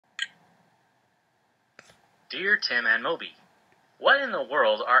Dear Tim and Moby, what in the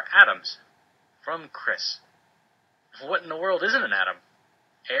world are atoms? From Chris. What in the world isn't an atom?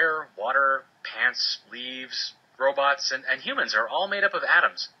 Air, water, pants, leaves, robots, and humans are all made up of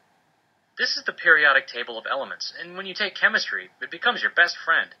atoms. This is the periodic table of elements, and when you take chemistry, it becomes your best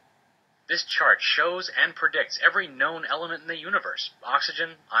friend. This chart shows and predicts every known element in the universe: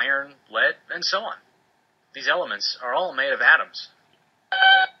 oxygen, iron, lead, and so on. These elements are all made of atoms.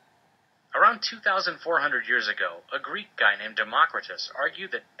 Around 2,400 years ago, a Greek guy named Democritus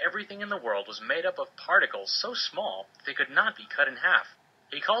argued that everything in the world was made up of particles so small that they could not be cut in half.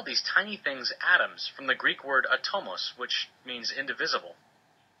 He called these tiny things atoms, from the Greek word atomos, which means indivisible.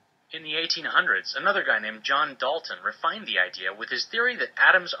 In the 1800s, another guy named John Dalton refined the idea with his theory that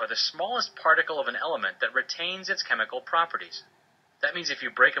atoms are the smallest particle of an element that retains its chemical properties. That means if you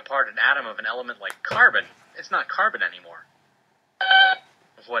break apart an atom of an element like carbon, it's not carbon anymore.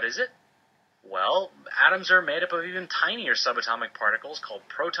 What is it? Well, atoms are made up of even tinier subatomic particles called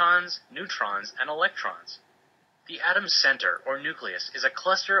protons, neutrons, and electrons. The atom's center, or nucleus, is a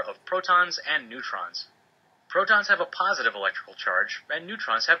cluster of protons and neutrons. Protons have a positive electrical charge, and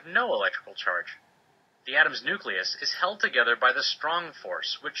neutrons have no electrical charge. The atom's nucleus is held together by the strong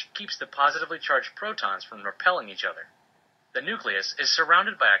force, which keeps the positively charged protons from repelling each other. The nucleus is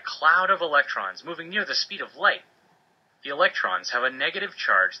surrounded by a cloud of electrons moving near the speed of light. The electrons have a negative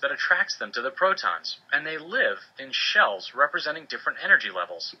charge that attracts them to the protons, and they live in shells representing different energy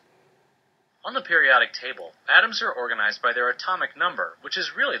levels. On the periodic table, atoms are organized by their atomic number, which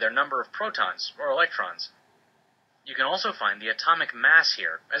is really their number of protons, or electrons. You can also find the atomic mass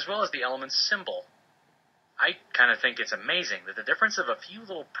here, as well as the element's symbol. I kind of think it's amazing that the difference of a few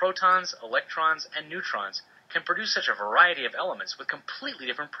little protons, electrons, and neutrons can produce such a variety of elements with completely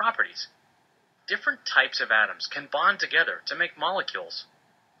different properties. Different types of atoms can bond together to make molecules.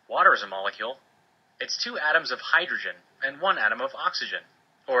 Water is a molecule. It's 2 atoms of hydrogen and 1 atom of oxygen,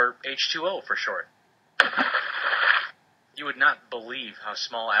 or H2O for short. You would not believe how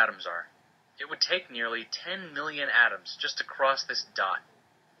small atoms are. It would take nearly 10 million atoms just to cross this dot.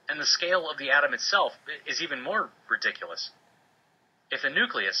 And the scale of the atom itself is even more ridiculous. If the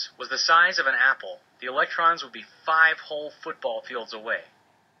nucleus was the size of an apple, the electrons would be 5 whole football fields away.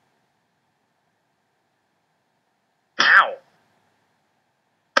 Ow!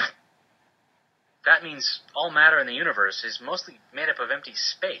 That means all matter in the universe is mostly made up of empty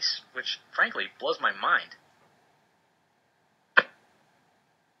space, which frankly blows my mind.